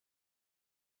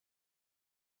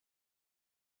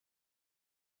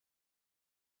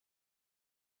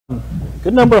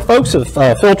Good number of folks have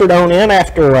filtered on in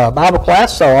after Bible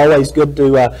class, so always good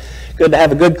to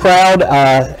have a good crowd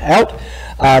out.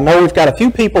 I know we've got a few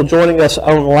people joining us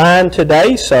online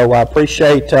today, so I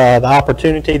appreciate the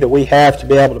opportunity that we have to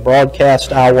be able to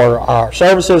broadcast our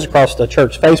services across the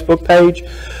church Facebook page.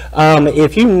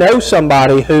 If you know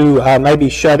somebody who may be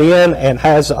shut in and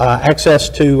has access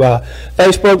to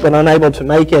Facebook but unable to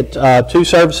make it to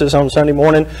services on Sunday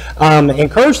morning,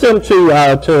 encourage them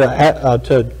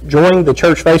to join the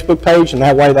church Facebook page, and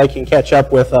that way they can catch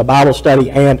up with Bible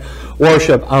study and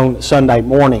worship on Sunday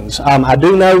mornings. I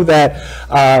do know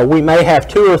that we may have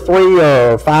 2 or 3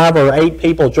 or 5 or 8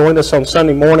 people join us on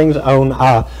Sunday mornings on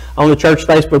the church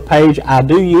Facebook page. I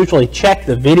do usually check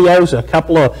the videos a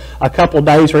couple of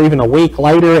days or even a week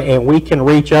later, and we can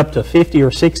reach up to 50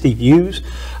 or 60 views.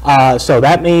 So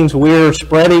that means we're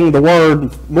spreading the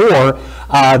word more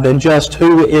than just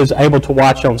who is able to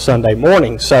watch on Sunday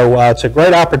morning. So it's a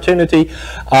great opportunity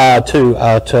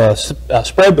to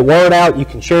spread the word out. You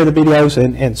can share the videos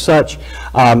and such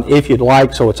if you'd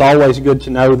like. So it's always good to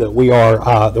know that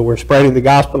we're spreading the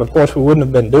gospel. Of course, we wouldn't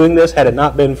have been doing this had it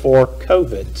not been for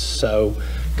COVID. So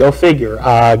go figure.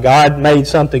 God made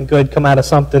something good come out of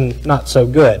something not so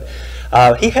good.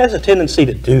 He has a tendency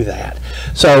to do that.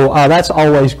 So that's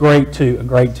always great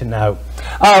to know.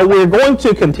 We're going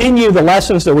to continue the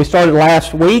lessons that we started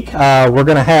last week. We're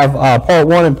going to have part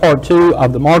 1 and part 2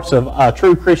 of the marks of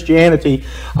true Christianity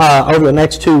over the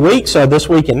next 2 weeks, this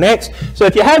week and next. So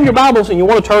if you have your Bibles and you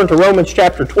want to turn to Romans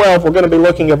chapter 12, we're going to be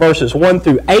looking at verses 1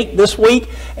 through 8 this week,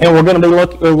 and we're going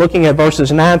to be looking at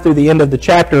verses 9 through the end of the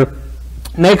chapter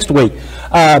next week,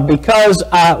 because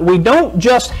we don't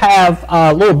just have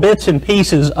little bits and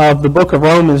pieces of the book of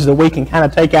Romans that we can kind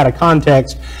of take out of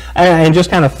context and just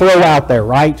kind of throw out there,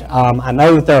 right? I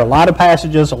know that there are a lot of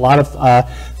passages, a lot of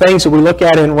things that we look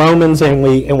at in Romans, and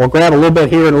we'll grab a little bit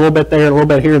here and a little bit there and a little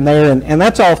bit here and there, and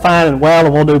that's all fine and well,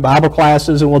 and we'll do Bible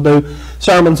classes and we'll do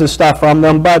sermons and stuff from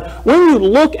them. But when you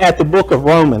look at the book of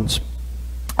Romans,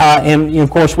 and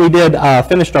of course we did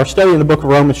finished our study in the book of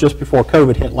Romans just before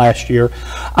COVID hit last year.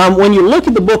 When you look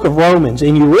at the book of Romans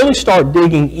and you really start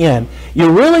digging in,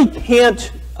 you really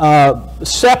can't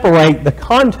separate the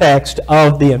context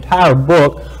of the entire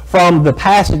book from the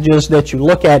passages that you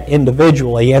look at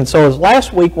individually. And so as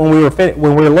last week when we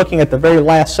were looking at the very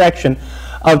last section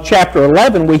of chapter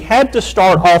 11, we had to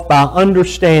start off by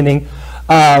understanding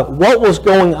what was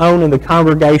going on in the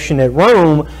congregation at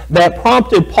Rome that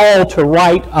prompted Paul to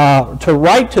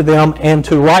write to them and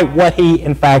to write what he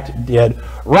in fact did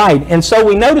write. And so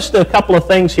we noticed a couple of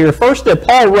things here. First, that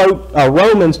Paul wrote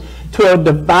Romans to a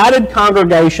divided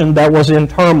congregation that was in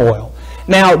turmoil.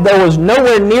 Now, there was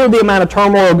nowhere near the amount of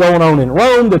turmoil going on in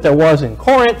Rome that there was in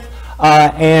Corinth.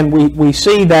 And we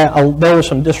see that there were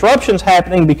some disruptions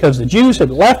happening because the Jews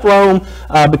had left Rome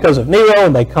because of Nero,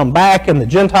 and they come back, and the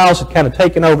Gentiles had kind of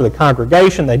taken over the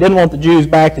congregation. They didn't want the Jews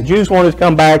back. The Jews wanted to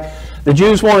come back. The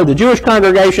Jews wanted the Jewish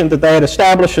congregation that they had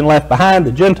established and left behind.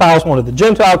 The Gentiles wanted the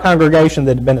Gentile congregation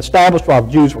that had been established while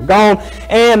the Jews were gone,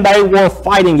 and they were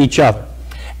fighting each other.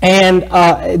 And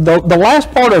the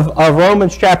last part of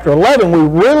Romans chapter 11, we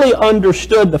really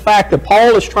understood the fact that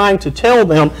Paul is trying to tell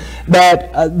them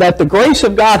that the grace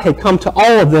of God had come to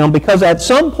all of them, because at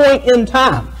some point in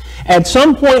time, at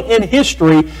some point in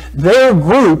history, their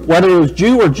group, whether it was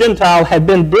Jew or Gentile, had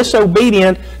been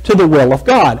disobedient to the will of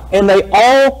God. And they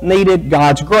all needed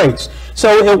God's grace.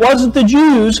 So it wasn't the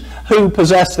Jews who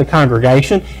possessed the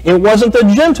congregation. It wasn't the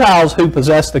Gentiles who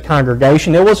possessed the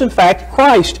congregation. It was, in fact,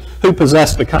 Christ who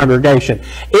possessed the congregation.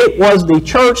 It was the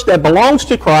church that belongs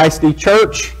to Christ, the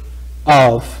church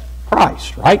of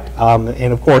Christ, right?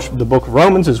 And of course, the book of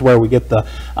Romans is where we get the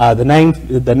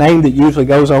name that usually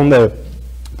goes on the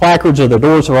placards or the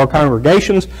doors of our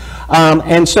congregations.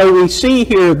 And so we see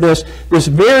here this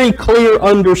very clear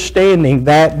understanding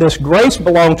that this grace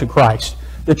belonged to Christ.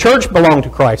 The church belonged to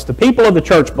Christ. The people of the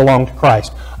church belonged to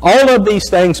Christ. All of these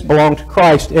things belong to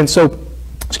Christ. And so,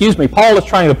 Paul is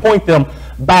trying to point them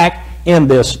back in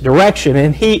this direction.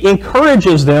 And he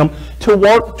encourages them to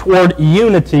work toward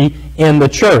unity in the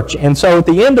church. And so at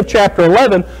the end of chapter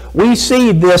 11, we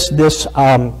see this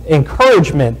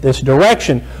encouragement, this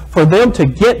direction for them to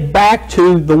get back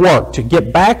to the work, to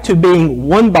get back to being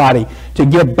one body, to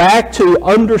get back to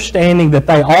understanding that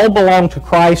they all belong to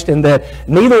Christ, and that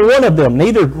neither one of them,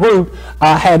 neither group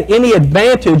had any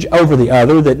advantage over the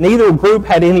other, that neither group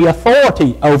had any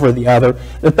authority over the other,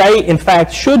 that they in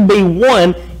fact should be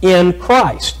one in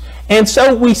Christ. And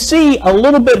so we see a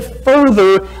little bit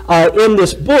further in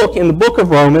this book, in the book of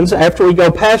Romans, after we go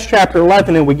past chapter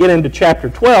 11 and we get into chapter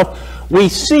 12, we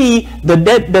see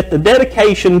that the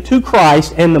dedication to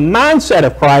Christ and the mindset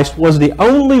of Christ was the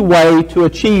only way to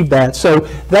achieve that. So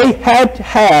they had to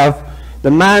have the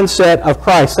mindset of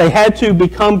Christ. They had to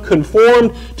become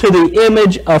conformed to the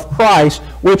image of Christ,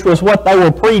 which was what they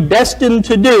were predestined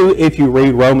to do if you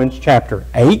read Romans chapter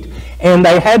 8. And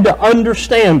they had to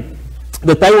understand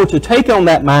that they were to take on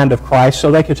that mind of Christ so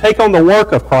they could take on the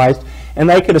work of Christ, and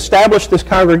they could establish this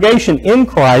congregation in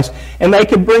Christ, and they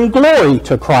could bring glory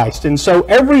to Christ. And so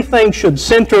everything should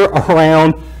center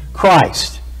around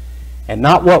Christ and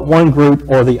not what one group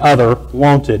or the other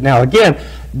wanted. Now again,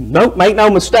 make no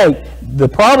mistake, the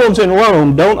problems in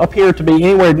Rome don't appear to be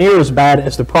anywhere near as bad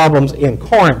as the problems in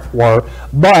Corinth were,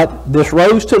 but this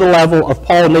rose to the level of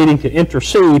Paul needing to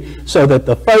intercede so that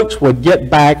the folks would get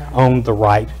back on the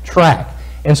right track.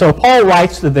 And so Paul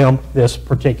writes to them this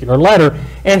particular letter,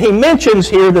 and he mentions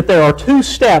here that there are 2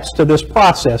 steps to this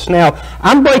process. Now,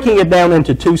 I'm breaking it down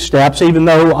into 2 steps, even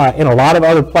though in a lot of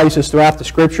other places throughout the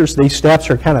Scriptures, these steps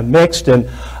are kind of mixed, and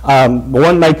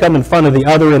one may come in front of the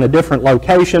other in a different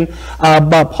location.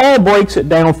 But Paul breaks it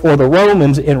down for the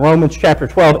Romans in Romans chapter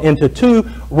 12 into 2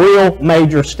 real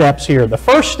major steps here. The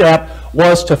first step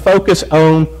was to focus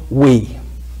on we.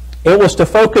 It was to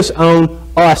focus on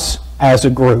us as a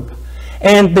group.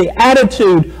 And the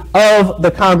attitude of the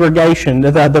congregation,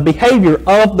 the behavior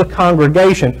of the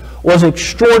congregation was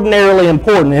extraordinarily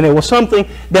important, and it was something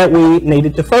that we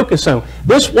needed to focus on.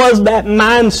 This was that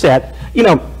mindset. You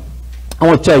know, I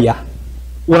want to tell you,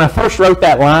 when I first wrote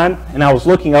that line, and I was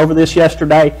looking over this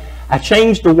yesterday, I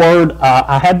changed the word,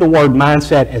 I had the word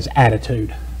mindset as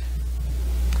attitude.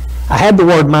 I had the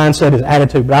word mindset as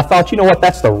attitude, but I thought, you know what,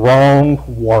 that's the wrong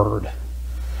word.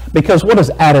 Because what does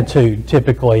attitude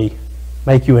typically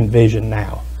make you envision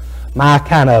now? My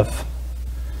kind of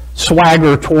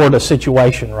swagger toward a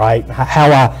situation, right?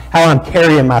 How I'm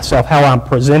carrying myself, how I'm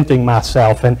presenting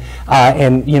myself,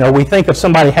 and you know, we think of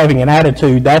somebody having an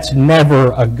attitude. That's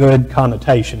never a good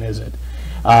connotation, is it?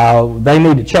 They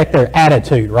need to check their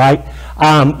attitude, right?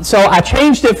 So I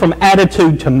changed it from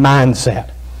attitude to mindset.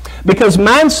 Because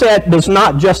mindset does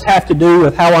not just have to do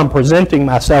with how I'm presenting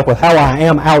myself, with how I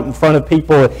am out in front of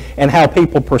people and how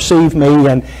people perceive me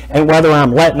and whether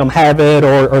I'm letting them have it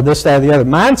or this, that, or the other.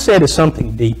 Mindset is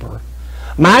something deeper.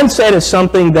 Mindset is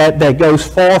something that goes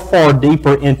far, far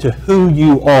deeper into who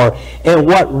you are and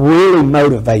what really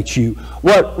motivates you.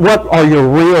 What are your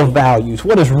real values?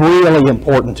 What is really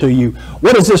important to you?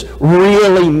 What does this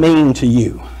really mean to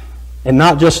you? And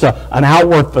not just an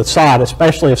outward facade,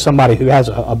 especially if somebody who has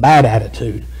a bad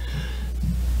attitude.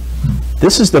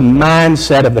 This is the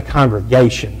mindset of the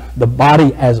congregation, the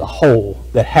body as a whole,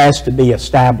 that has to be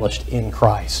established in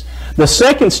Christ. The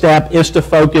second step is to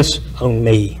focus on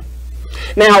me.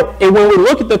 Now, when we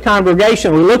look at the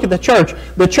congregation, we look at the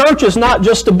church is not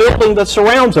just the building that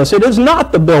surrounds us. It is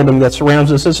not the building that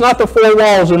surrounds us. It's not the 4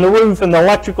 walls and the roof and the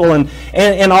electrical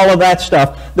and all of that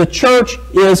stuff. The church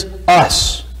is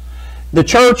us. The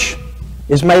church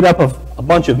is made up of a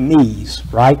bunch of me's,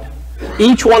 right?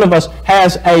 Each one of us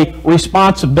has a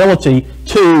responsibility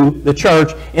to the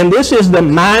church, and this is the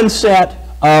mindset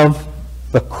of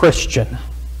the Christian.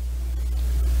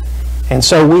 And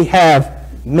so we have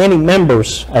many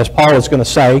members, as Paul is going to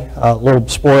say, a little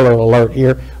spoiler alert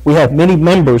here, we have many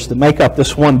members that make up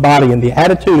this one body, and the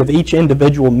attitude of each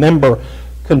individual member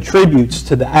contributes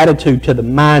to the attitude, to the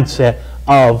mindset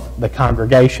of the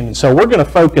congregation. And so we're going to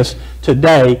focus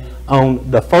today on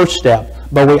the first step,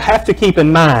 but we have to keep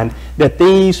in mind that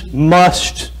these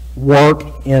must work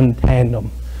in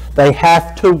tandem. They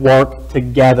have to work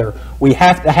together. We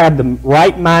have to have the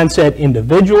right mindset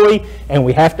individually, and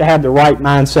we have to have the right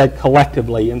mindset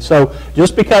collectively. And so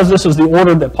just because this is the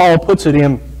order that Paul puts it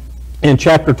in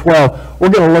chapter 12, we're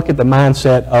going to look at the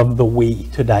mindset of the we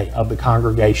today, of the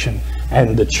congregation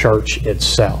and the church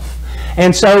itself.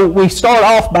 And so we start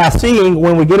off by seeing,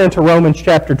 when we get into Romans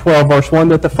chapter 12, verse 1,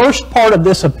 that the first part of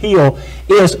this appeal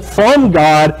is from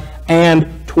God and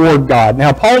toward God.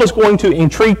 Now, Paul is going to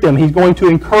entreat them. He's going to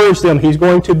encourage them. He's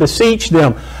going to beseech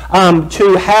them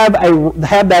to have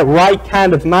that right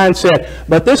kind of mindset.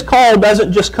 But this call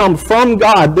doesn't just come from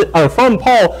God, or from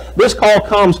Paul. This call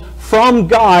comes from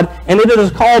God, and it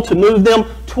is a call to move them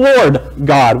toward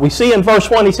God. We see in verse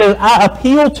 1, he says, I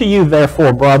appeal to you,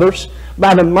 therefore, brothers,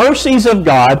 by the mercies of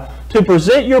God, to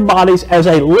present your bodies as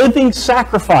a living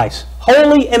sacrifice,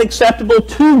 holy and acceptable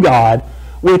to God,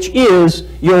 which is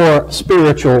your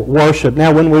spiritual worship.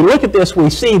 Now, when we look at this, we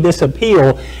see this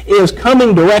appeal is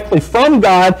coming directly from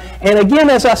God. And again,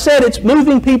 as I said, it's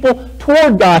moving people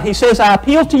toward God. He says, I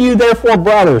appeal to you, therefore,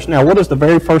 brothers. Now, what is the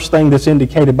very first thing that's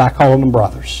indicated by calling them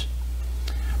brothers?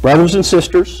 Brothers and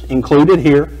sisters included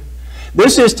here.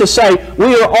 This is to say,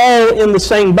 we are all in the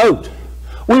same boat.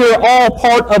 We are all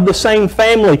part of the same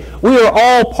family. We are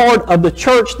all part of the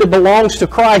church that belongs to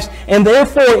Christ. And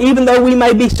therefore, even though we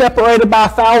may be separated by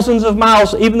thousands of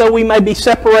miles, even though we may be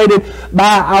separated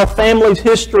by our family's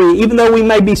history, even though we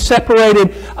may be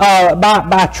separated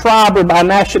by tribe or by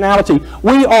nationality,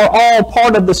 we are all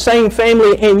part of the same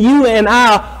family, and you and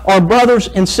I are brothers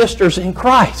and sisters in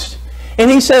Christ. And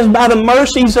he says, by the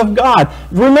mercies of God.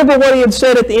 Remember what he had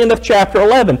said at the end of chapter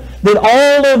 11, that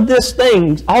all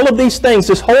of these things,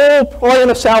 this whole plan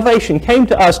of salvation came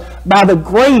to us by the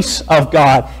grace of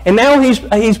God. And now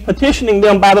he's petitioning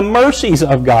them by the mercies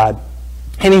of God.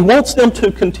 And he wants them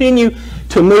to continue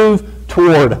to move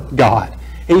toward God.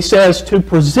 He says to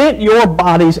present your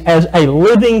bodies as a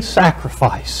living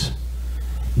sacrifice,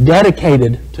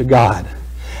 dedicated to God.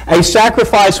 A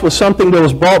sacrifice was something that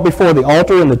was brought before the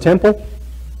altar in the temple.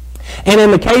 And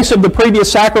in the case of the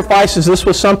previous sacrifices, this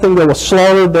was something that was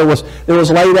slaughtered, that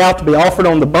was laid out to be offered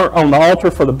on the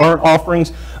altar for the burnt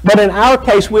offerings. But in our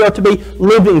case, we are to be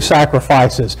living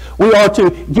sacrifices. We are to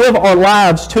give our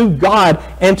lives to God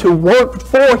and to work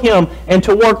for Him and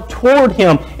to work toward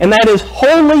Him. And that is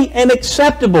holy and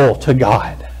acceptable to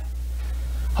God.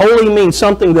 Holy means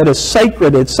something that is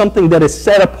sacred. It's something that is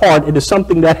set apart. It is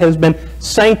something that has been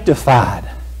sanctified.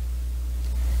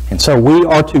 And so we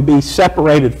are to be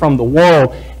separated from the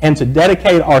world and to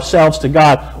dedicate ourselves to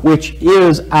God, which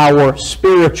is our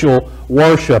spiritual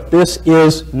worship. This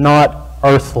is not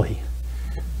earthly.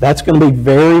 That's going to be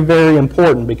very, very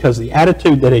important, because the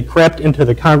attitude that had crept into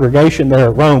the congregation there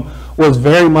at Rome was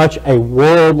very much a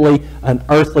worldly, an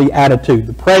earthly attitude.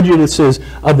 The prejudices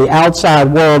of the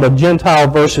outside world, of Gentile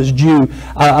versus Jew,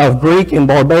 of Greek and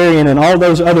barbarian, and all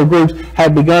those other groups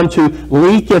had begun to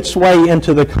leak its way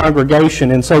into the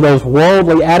congregation. And so those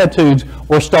worldly attitudes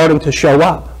were starting to show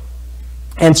up.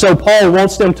 And so Paul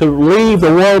wants them to leave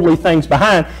the worldly things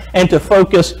behind and to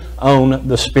focus on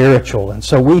the spiritual. And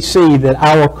so we see that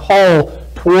our call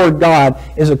toward God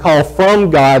is a call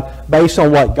from God based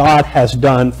on what God has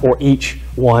done for each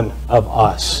one of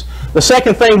us. The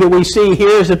second thing that we see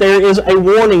here is that there is a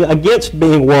warning against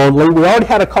being worldly. We already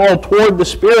had a call toward the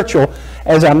spiritual,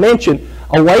 as I mentioned,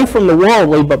 away from the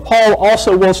worldly, but Paul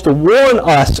also wants to warn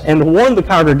us and warn the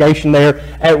congregation there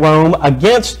at Rome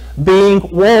against being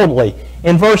worldly.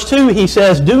 In verse 2 he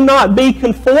says, "Do not be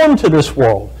conformed to this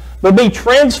world, but be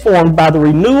transformed by the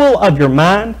renewal of your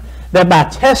mind, that by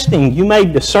testing you may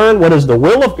discern what is the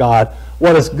will of God,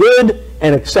 what is good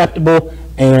and acceptable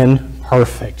and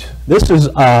perfect." This is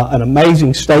an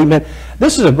amazing statement.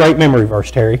 This is a great memory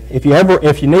verse, Terry. If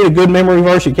you need a good memory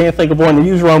verse, you can't think of one, to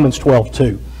use Romans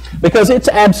 12:2, because it's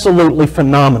absolutely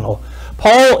phenomenal.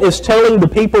 Paul is telling the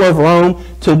people of Rome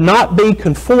to not be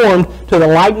conformed to the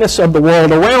likeness of the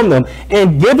world around them.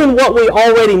 And given what we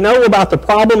already know about the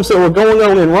problems that were going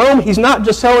on in Rome, he's not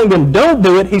just telling them don't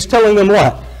do it, he's telling them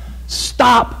what?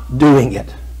 Stop doing it.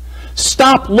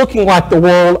 Stop looking like the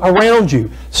world around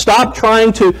you. Stop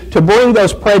trying to bring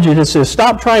those prejudices.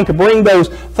 Stop trying to bring those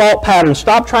thought patterns.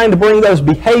 Stop trying to bring those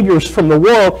behaviors from the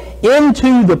world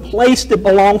into the place that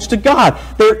belongs to God.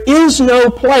 There is no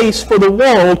place for the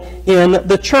world in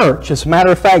the church. As a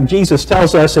matter of fact, Jesus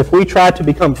tells us if we try to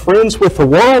become friends with the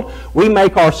world, we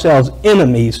make ourselves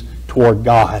enemies toward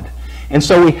God. And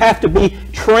so we have to be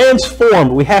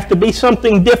transformed. We have to be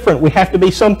something different. We have to be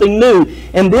something new.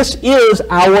 And this is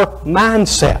our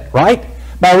mindset, right?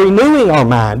 By renewing our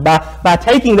mind, by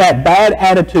taking that bad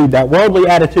attitude, that worldly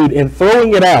attitude, and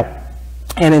throwing it out,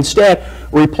 and instead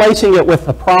replacing it with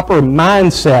a proper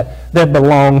mindset that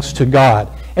belongs to God.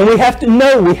 And we have to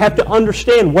know, we have to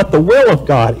understand what the will of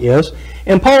God is.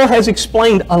 And Paul has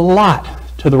explained a lot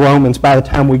to the Romans by the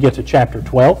time we get to chapter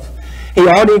 12. He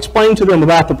already explained to them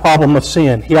about the problem of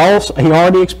sin. He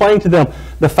already explained to them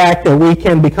the fact that we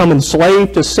can become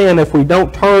enslaved to sin if we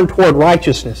don't turn toward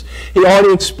righteousness. He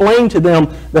already explained to them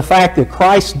the fact that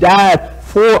Christ died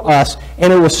for us,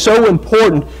 and it was so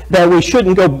important that we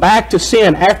shouldn't go back to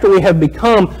sin after we have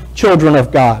become children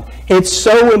of God. It's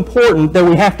so important that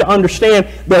we have to understand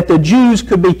that the Jews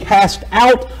could be cast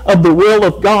out of the will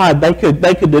of God. They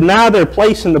could deny their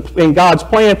place in God's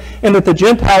plan, and that the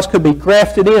Gentiles could be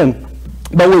grafted in.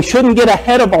 But we shouldn't get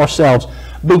ahead of ourselves,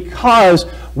 because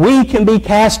we can be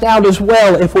cast out as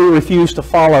well if we refuse to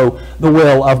follow the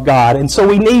will of God. And so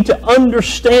we need to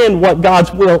understand what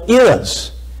God's will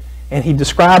is. And he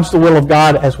describes the will of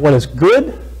God as what is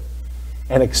good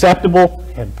and acceptable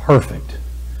and perfect.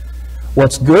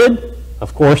 What's good?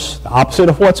 Of course, the opposite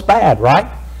of what's bad, right?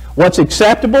 What's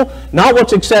acceptable? Not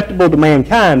what's acceptable to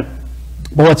mankind,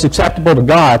 but what's acceptable to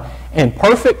God. And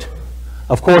perfect?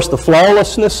 Of course, the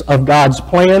flawlessness of God's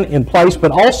plan in place,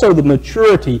 but also the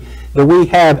maturity that we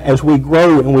have as we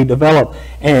grow and we develop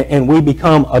and we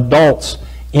become adults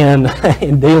in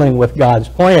dealing with God's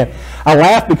plan. I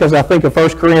laugh because I think of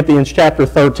 1 Corinthians chapter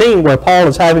 13, where Paul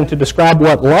is having to describe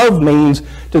what love means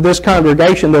to this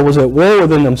congregation that was at war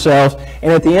within themselves.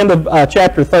 And at the end of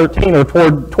chapter 13, or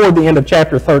toward the end of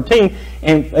chapter 13,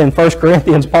 in 1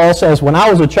 Corinthians, Paul says, when I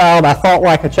was a child, I thought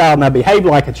like a child and I behaved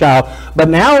like a child. But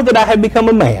now that I have become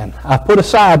a man, I put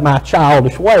aside my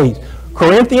childish ways.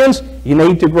 Corinthians, you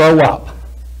need to grow up.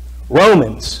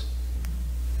 Romans,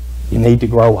 you need to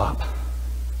grow up.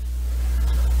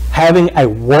 Having a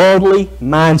worldly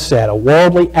mindset, a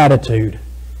worldly attitude,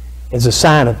 is a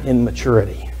sign of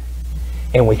immaturity.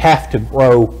 And we have to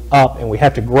grow up and we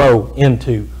have to grow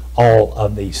into all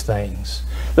of these things.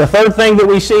 The third thing that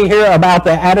we see here about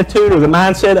the attitude or the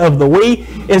mindset of the we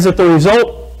is that the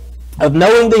result of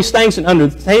knowing these things and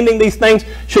understanding these things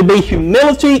should be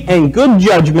humility and good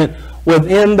judgment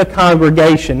within the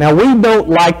congregation. Now, we don't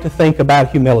like to think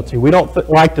about humility. We don't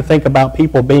like to think about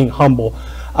people being humble.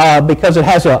 Because it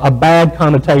has a bad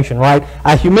connotation, right?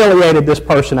 I humiliated this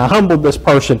person. I humbled this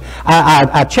person.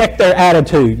 I checked their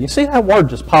attitude. You see, that word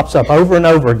just pops up over and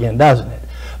over again, doesn't it?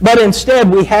 But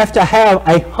instead, we have to have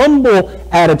a humble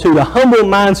attitude, a humble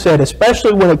mindset,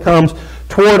 especially when it comes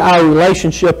toward our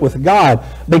relationship with God,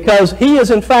 because He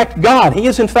is in fact God. He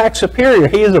is in fact superior.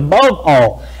 He is above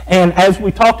all. And as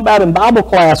we talked about in Bible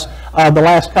class the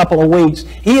last couple of weeks,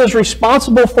 He is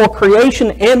responsible for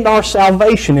creation and our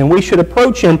salvation, and we should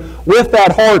approach Him with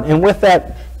that heart and with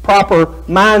that proper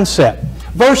mindset.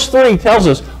 Verse 3 tells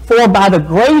us, "For by the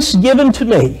grace given to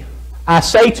me, I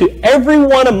say to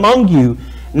everyone among you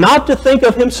not to think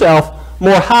of himself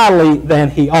more highly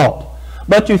than he ought,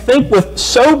 but to think with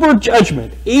sober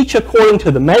judgment, each according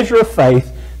to the measure of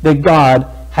faith that God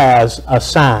has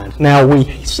assigned." Now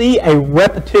we see a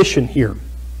repetition here.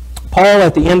 Paul,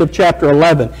 at the end of chapter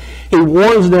 11, he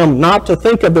warns them not to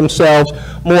think of themselves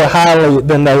more highly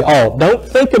than they ought. Don't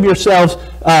think of yourselves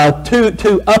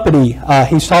too uppity.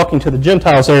 He's talking to the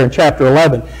Gentiles there in chapter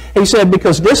 11. He said,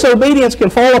 because disobedience can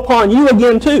fall upon you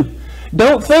again too.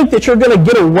 Don't think that you're going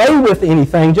to get away with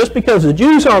anything just because the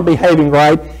Jews aren't behaving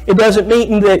right. It doesn't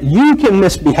mean that you can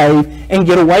misbehave and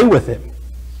get away with it.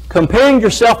 Comparing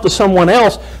yourself to someone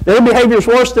else, their behavior is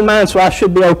worse than mine, so I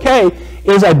should be okay,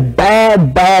 is a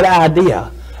bad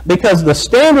idea. Because the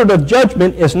standard of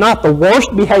judgment is not the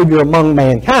worst behavior among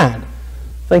mankind.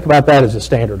 Think about that as a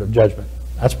standard of judgment.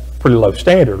 That's a pretty low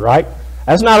standard, right?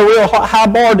 That's not a real high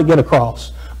bar to get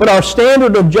across. But our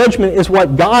standard of judgment is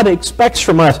what God expects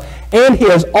from us. And He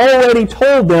has already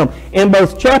told them in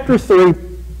both chapter 3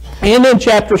 and in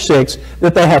chapter 6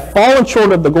 that they have fallen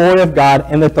short of the glory of God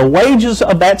and that the wages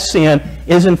of that sin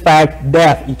is in fact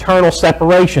death, eternal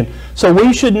separation. So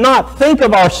we should not think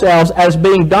of ourselves as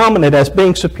being dominant, as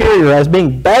being superior, as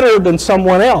being better than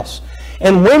someone else.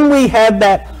 And when we have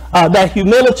that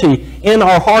humility in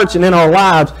our hearts and in our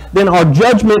lives, then our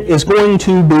judgment is going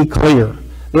to be clear.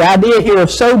 The idea here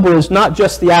of sober is not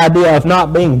just the idea of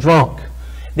not being drunk.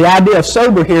 The idea of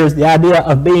sober here is the idea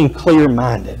of being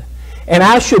clear-minded. And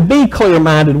I should be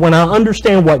clear-minded when I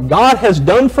understand what God has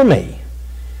done for me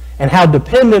and how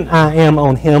dependent I am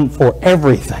on Him for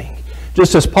everything.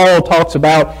 Just as Paul talks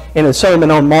about in his sermon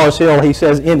on Mars Hill, he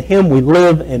says, in Him we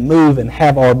live and move and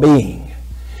have our being.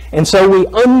 And so we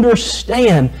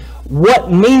understand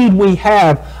what need we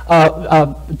have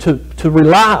to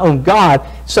rely on God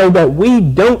so that we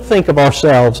don't think of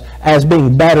ourselves as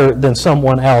being better than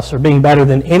someone else or being better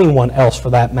than anyone else for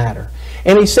that matter.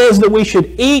 And he says that we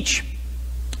should each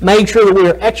make sure that we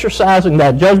are exercising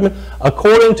that judgment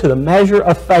according to the measure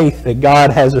of faith that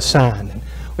God has assigned. And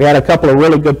we had a couple of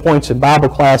really good points in Bible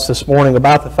class this morning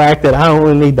about the fact that I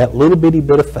only need that little bitty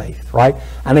bit of faith, right?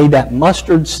 I need that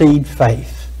mustard seed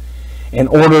faith in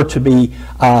order to be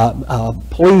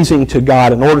pleasing to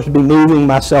God, in order to be moving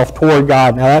myself toward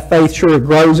God. Now that faith sure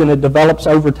grows and it develops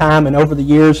over time and over the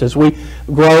years as we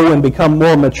grow and become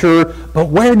more mature. But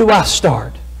where do I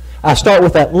start? I start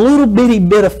with that little bitty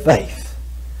bit of faith.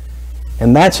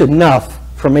 And that's enough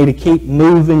for me to keep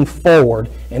moving forward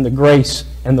in the grace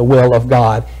and the will of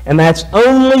God. And that's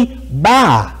only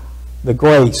by the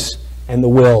grace and the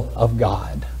will of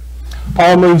God.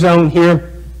 Paul moves on here.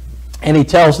 And he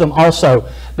tells them also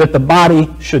that the body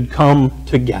should come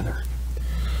together.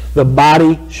 The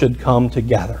body should come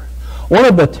together. One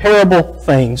of the terrible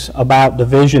things about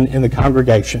division in the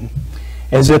congregation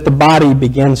is that the body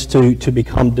begins to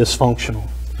become dysfunctional.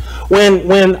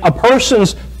 When a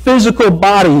person's physical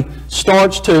body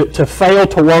starts to fail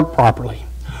to work properly,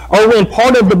 or when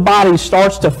part of the body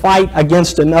starts to fight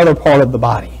against another part of the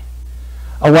body,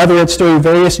 whether it's through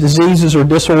various diseases or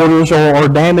disorders or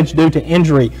damage due to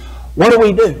injury, what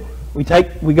do?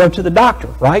 We go to the doctor,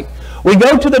 right? We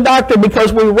go to the doctor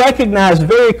because we recognize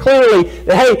very clearly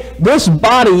that, hey, this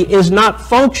body is not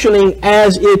functioning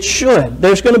as it should.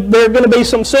 There are going to be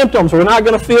some symptoms. We're not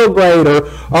going to feel great, or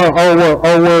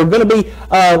we're going to be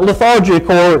lethargic,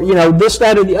 or this,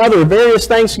 that, or the other. Various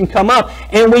things can come up,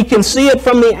 and we can see it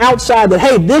from the outside that,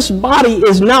 hey, this body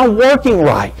is not working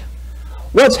right.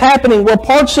 What's happening? Well,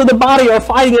 parts of the body are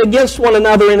fighting against one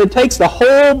another, and it takes the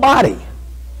whole body.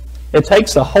 It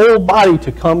takes the whole body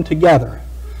to come together.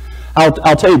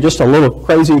 I'll tell you just a little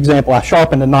crazy example. I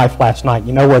sharpened a knife last night.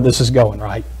 You know where this is going,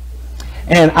 right?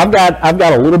 And I've got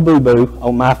a little boo-boo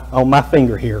on my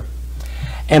finger here.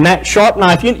 And that sharp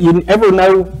knife, you ever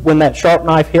know when that sharp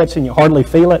knife hits and you hardly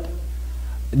feel it?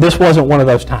 This wasn't one of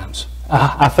those times.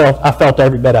 I felt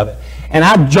every bit of it. And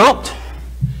I jumped,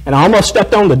 and I almost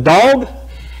stepped on the dog,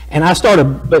 and I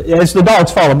started, but it's the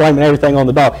dog's fault, I'm blaming everything on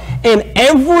the dog. And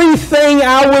everything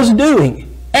I was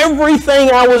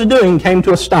doing came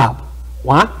to a stop.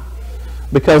 Why?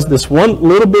 Because this one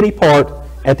little bitty part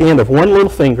at the end of one little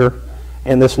finger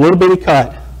and this little bitty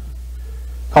cut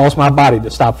caused my body to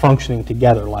stop functioning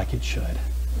together like it should.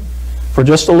 For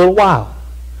just a little while.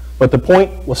 But the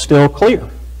point was still clear.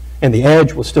 And the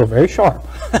edge was still very sharp.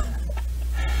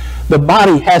 The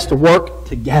body has to work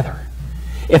together.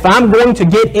 If I'm going to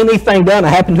get anything done, I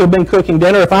happen to have been cooking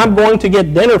dinner, if I'm going to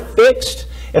get dinner fixed,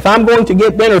 if I'm going to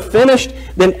get dinner finished,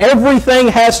 then everything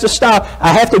has to stop.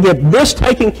 I have to get this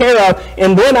taken care of,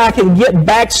 and then I can get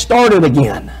back started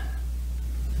again.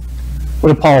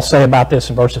 What did Paul say about this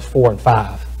in verses 4 and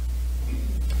 5?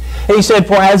 He said,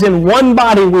 "For as in one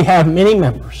body we have many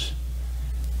members,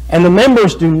 and the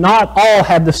members do not all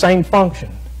have the same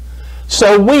function.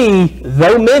 So we,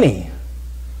 though many,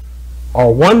 are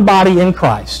one body in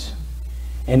Christ,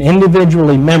 and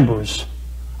individually members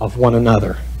of one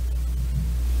another."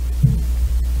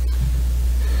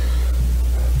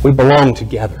 We belong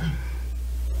together.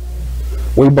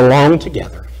 We belong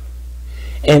together.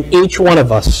 And each one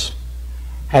of us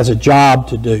has a job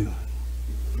to do.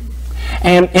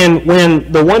 And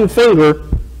when the one finger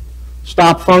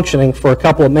stopped functioning for a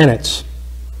couple of minutes,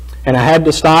 and I had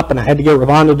to stop and I had to get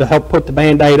Ravonda to help put the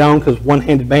Band-Aid on because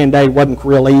one-handed Band-Aid wasn't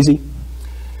real easy.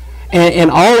 And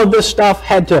all of this stuff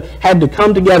had to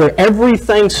come together.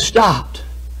 Everything stopped.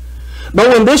 But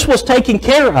when this was taken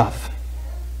care of,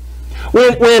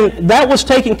 when that was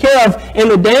taken care of and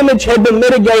the damage had been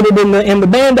mitigated and the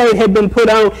Band-Aid had been put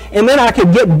on, and then I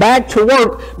could get back to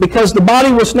work because the body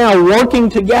was now working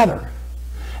together.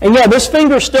 And yeah, this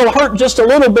finger still hurt just a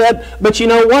little bit, but you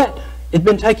know what? It'd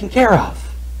been taken care of.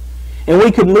 And we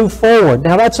could move forward.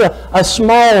 Now that's a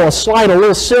slight, a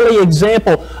little silly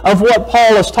example of what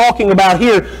Paul is talking about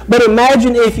here. But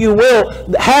imagine, if you will,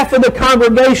 half of the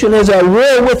congregation is at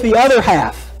war with the other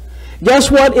half.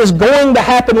 Guess what is going to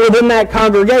happen within that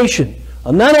congregation?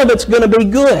 Well, none of it's going to be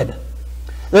good.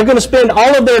 They're going to spend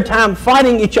all of their time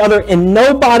fighting each other, and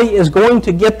nobody is going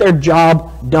to get their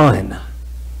job done.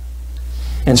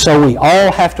 And so we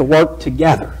all have to work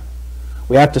together.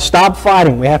 We have to stop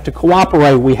fighting. We have to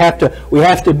cooperate. We have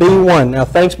to be one. Now,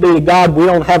 thanks be to God, we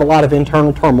don't have a lot of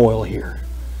internal turmoil here.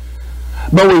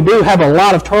 But we do have a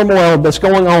lot of turmoil that's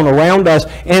going on around us,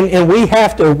 and we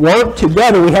have to work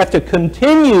together. We have to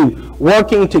continue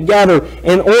working together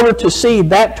in order to see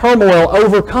that turmoil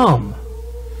overcome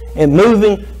and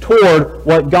moving toward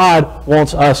what God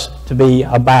wants us to be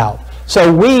about.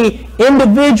 So we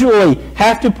individually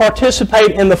have to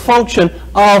participate in the function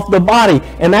of the body.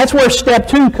 And that's where step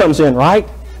 2 comes in, right?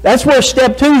 That's where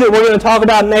step 2 that we're going to talk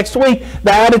about next week,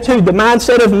 the attitude, the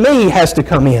mindset of me, has to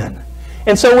come in.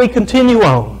 And so we continue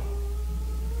on.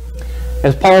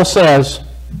 As Paul says,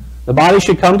 the body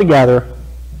should come together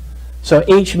so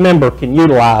each member can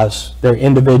utilize their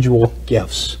individual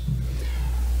gifts.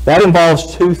 That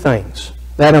involves 2 things.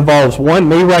 That involves, 1,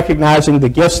 me recognizing the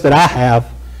gifts that I have,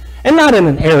 and not in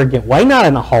an arrogant way, not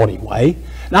in a haughty way,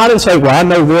 not in saying, well, I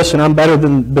know this and I'm better at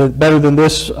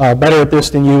this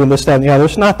than you, and this, that, and the other.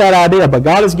 It's not that idea, but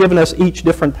God has given us each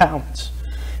different talents.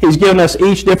 He's given us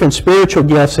each different spiritual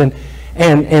gifts and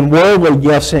worldly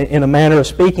gifts in a manner of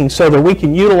speaking, so that we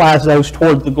can utilize those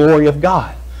toward the glory of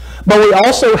God. But we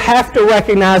also have to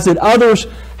recognize that others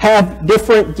have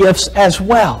different gifts as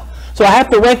well. So I have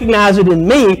to recognize it in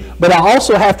me, but I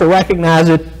also have to recognize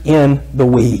it in the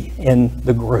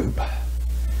group.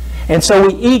 And so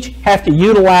we each have to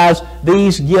utilize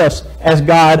these gifts as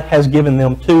God has given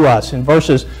them to us. In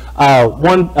verses 6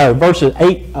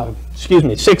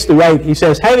 through 8, he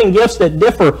says, "Having gifts that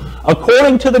differ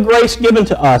according to the grace given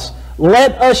to us,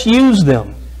 let us use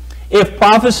them. If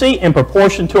prophecy, in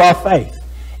proportion to our faith.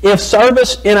 If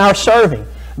service, in our serving.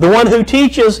 The one who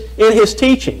teaches, in his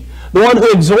teaching. The one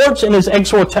who exhorts, in his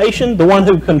exhortation. The one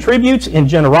who contributes, in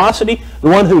generosity. The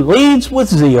one who leads, with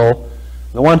zeal.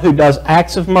 The one who does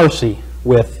acts of mercy,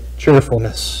 with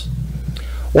cheerfulness.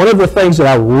 One of the things that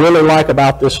I really like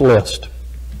about this list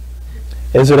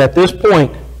is that at this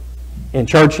point in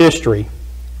church history,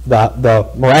 the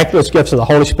miraculous gifts of the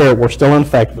Holy Spirit were still in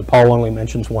effect, but Paul only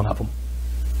mentions one of them.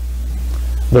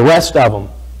 The rest of them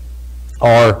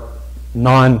are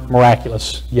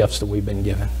non-miraculous gifts that we've been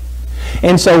given.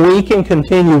 And so we can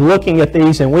continue looking at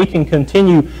these, and we can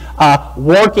continue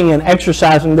working and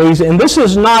exercising these. And this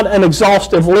is not an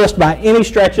exhaustive list by any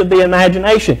stretch of the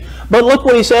imagination. But look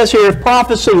what he says here. If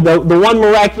prophecy, the one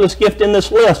miraculous gift in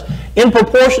this list, in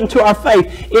proportion to our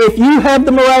faith. If you have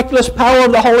the miraculous power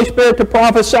of the Holy Spirit to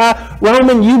prophesy,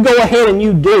 Roman, you go ahead and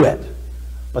you do it.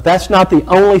 But that's not the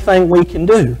only thing we can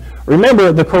do.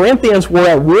 Remember, the Corinthians were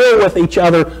at war with each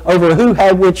other over who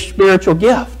had which spiritual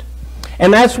gift.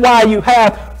 And that's why you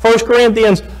have 1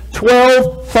 Corinthians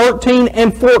 12, 13,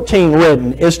 and 14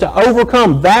 written, is to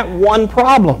overcome that one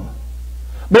problem.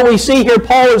 But we see here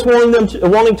Paul is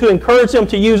wanting to encourage them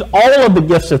to use all of the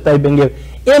gifts that they've been given.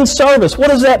 In service, what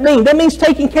does that mean? That means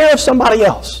taking care of somebody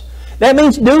else. That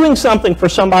means doing something for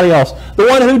somebody else. The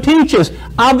one who teaches,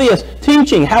 obvious,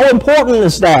 teaching. How important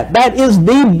is that? That is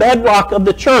the bedrock of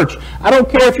the church. I don't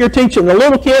care if you're teaching the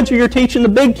little kids or you're teaching the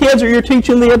big kids or you're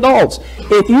teaching the adults.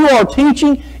 If you are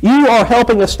teaching, you are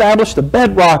helping establish the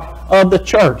bedrock of the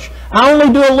church. I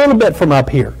only do a little bit from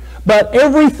up here. But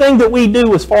everything that we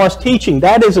do as far as teaching,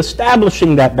 that is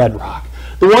establishing that bedrock.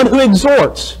 The one who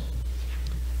exhorts.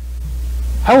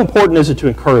 How important is it to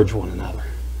encourage one another?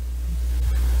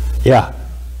 Yeah,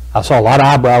 I saw a lot of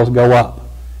eyebrows go up.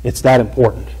 It's that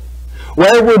important.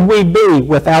 Where would we be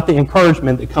without the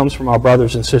encouragement that comes from our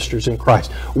brothers and sisters in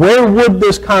Christ? Where would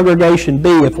this congregation be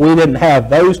if we didn't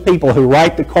have those people who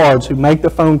write the cards, who make the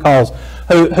phone calls,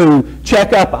 who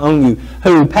check up on you,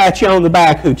 who pat you on the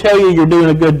back, who tell you you're doing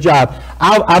a good job?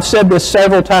 I've said this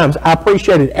several times. I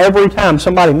appreciate it every time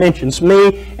somebody mentions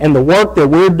me and the work that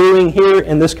we're doing here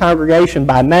in this congregation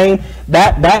by name.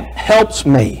 That helps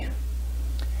me.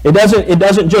 It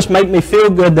doesn't just make me feel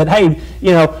good that, hey,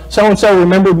 you know, so-and-so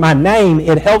remembered my name.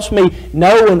 It helps me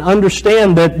know and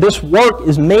understand that this work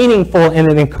is meaningful and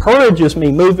it encourages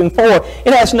me moving forward.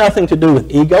 It has nothing to do with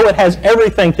ego. It has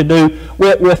everything to do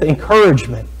with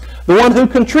encouragement. The one who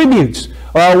contributes.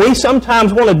 We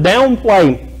sometimes want to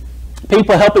downplay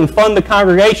people helping fund the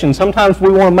congregation. Sometimes we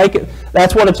want to make it,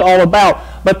 that's what it's all about.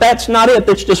 But that's not it.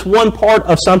 That's just one part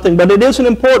of something, but it is an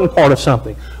important part of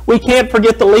something. We can't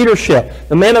forget the leadership,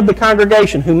 the men of the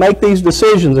congregation who make these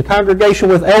decisions, the congregation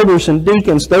with elders and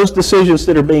deacons, those decisions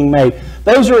that are being made.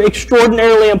 Those are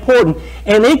extraordinarily important,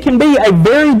 and it can be a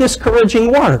very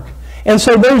discouraging work. And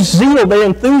so their zeal, their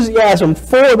enthusiasm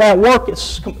for that work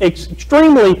is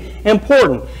extremely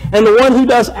important. And the one who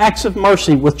does acts of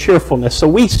mercy with cheerfulness. So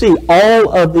we see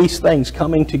all of these things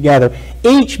coming together.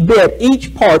 Each bit,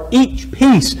 each part, each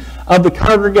piece of the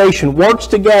congregation works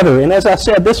together. And as I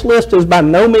said, this list is by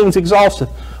no means exhaustive,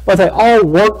 but they all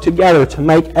work together to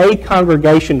make a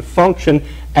congregation function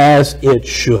as it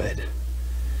should.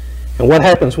 And what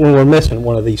happens when we're missing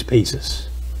one of these pieces?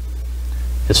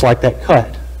 It's like that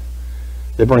cut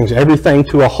that brings everything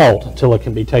to a halt until it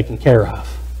can be taken care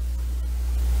of.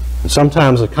 And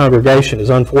sometimes the congregation is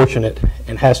unfortunate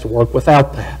and has to work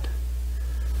without that.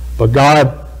 But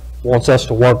God wants us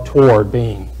to work toward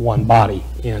being one body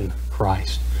in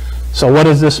Christ. So what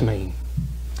does this mean?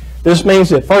 This means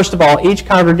that, first of all, each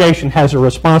congregation has a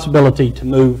responsibility to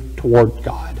move toward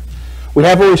God. We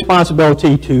have a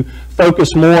responsibility to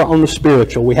focus more on the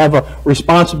spiritual. We have a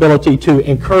responsibility to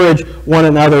encourage one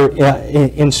another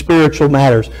in spiritual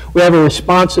matters. We have a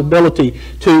responsibility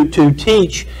to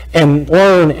teach and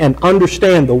learn and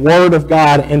understand the Word of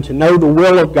God and to know the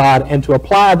will of God and to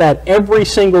apply that every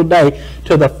single day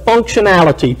to the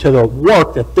functionality, to the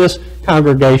work that this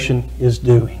congregation is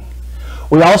doing.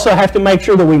 We also have to make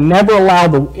sure that we never allow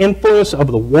the influence of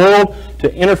the world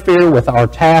to interfere with our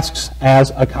tasks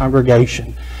as a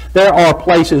congregation. There are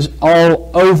places all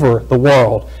over the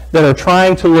world that are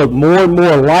trying to look more and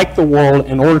more like the world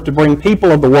in order to bring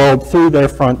people of the world through their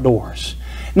front doors.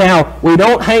 Now, we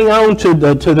don't hang on to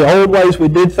the old ways we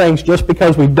did things just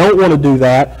because we don't want to do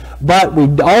that, but we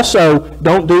also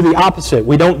don't do the opposite.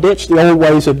 We don't ditch the old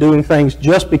ways of doing things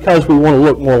just because we want to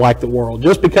look more like the world,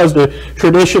 just because the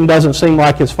tradition doesn't seem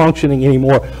like it's functioning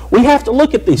anymore. We have to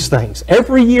look at these things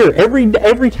every year,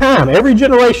 every time. Every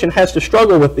generation has to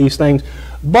struggle with these things,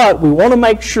 but we want to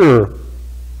make sure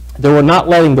that we're not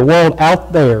letting the world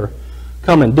out there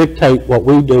come and dictate what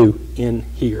we do in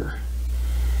here.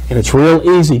 And it's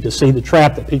real easy to see the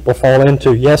trap that people fall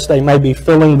into. Yes, they may be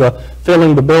filling the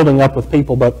building up with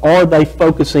people, but are they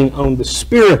focusing on the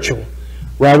spiritual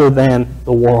rather than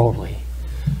the worldly?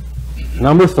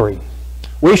 Number 3,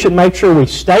 we should make sure we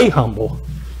stay humble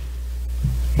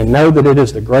and know that it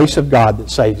is the grace of God that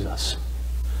saves us.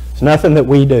 It's nothing that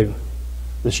we do.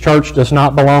 This church does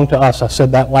not belong to us. I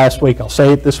said that last week. I'll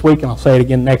say it this week, and I'll say it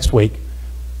again next week.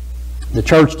 The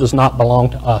church does not belong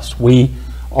to us. We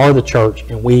are the church,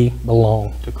 and we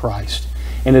belong to Christ.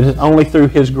 And it is only through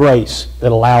His grace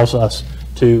that allows us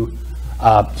to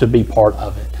be part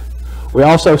of it. We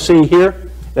also see here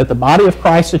that the body of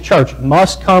Christ, the church,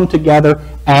 must come together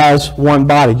as one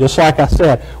body. Just like I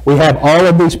said, we have all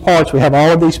of these parts, we have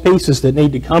all of these pieces that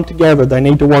need to come together. They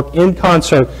need to work in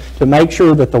concert to make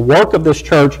sure that the work of this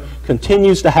church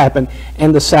continues to happen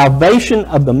and the salvation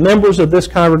of the members of this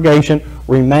congregation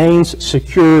remains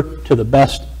secure to the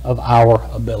best of our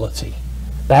ability.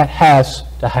 That has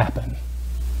to happen.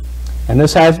 And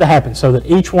this has to happen so that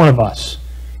each one of us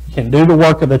can do the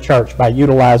work of the church by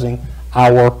utilizing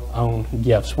our own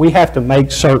gifts. We have to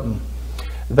make certain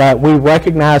that we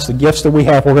recognize the gifts that we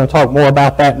have. We're going to talk more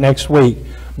about that next week.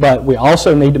 But we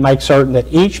also need to make certain that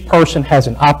each person has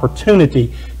an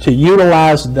opportunity to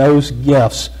utilize those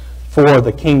gifts for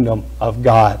the kingdom of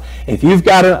God. If you've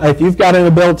got an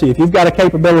ability, if you've got a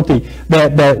capability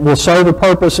that will serve a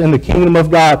purpose in the kingdom of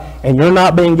God, and you're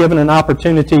not being given an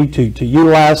opportunity to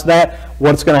utilize that,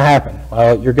 what's going to happen?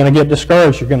 Well, you're going to get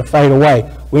discouraged. You're going to fade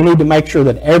away. We need to make sure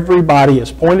that everybody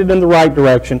is pointed in the right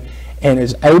direction and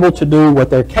is able to do what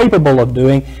they're capable of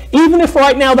doing, even if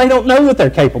right now they don't know that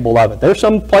they're capable of it. There's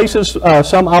some places,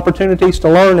 some opportunities to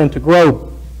learn and to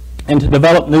grow and to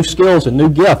develop new skills and new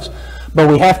gifts. But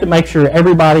we have to make sure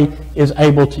everybody is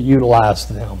able to utilize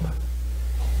them.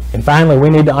 And finally, we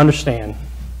need to understand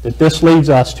that this leads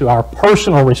us to our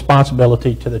personal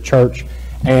responsibility to the church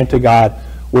and to God,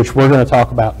 which we're going to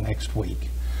talk about next week.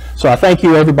 So I thank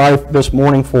you, everybody, this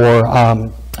morning for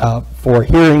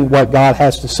hearing what God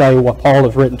has to say, what Paul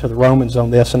has written to the Romans on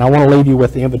this. And I want to leave you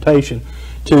with the invitation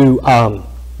to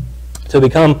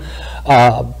become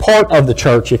part of the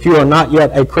church. If you are not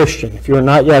yet a Christian, if you are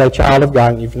not yet a child of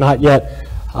God, and you've not yet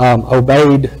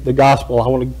obeyed the gospel, I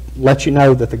want to let you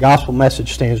know that the gospel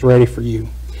message stands ready for you.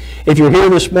 If you're here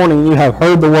this morning and you have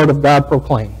heard the word of God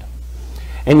proclaimed,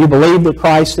 and you believe that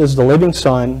Christ is the living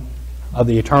Son of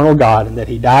the eternal God and that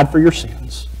He died for your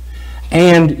sins,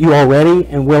 and you are ready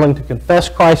and willing to confess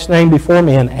Christ's name before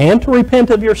men and to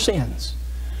repent of your sins,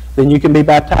 then you can be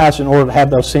baptized in order to have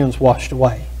those sins washed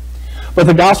away. But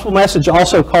the gospel message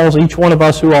also calls each one of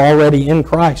us who are already in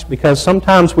Christ, because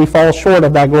sometimes we fall short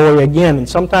of that glory again, and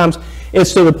sometimes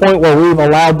it's to the point where we've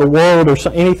allowed the world or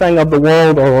anything of the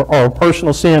world or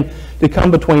personal sin to come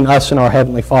between us and our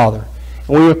Heavenly Father.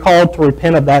 And we are called to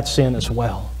repent of that sin as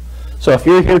well. So if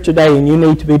you're here today and you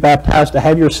need to be baptized to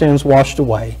have your sins washed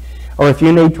away, or if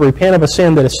you need to repent of a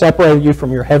sin that has separated you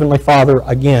from your Heavenly Father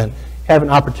again, you have an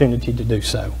opportunity to do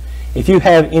so. If you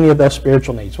have any of those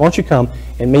spiritual needs, why don't you come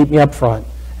and meet me up front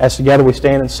as together we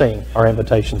stand and sing our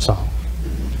invitation song.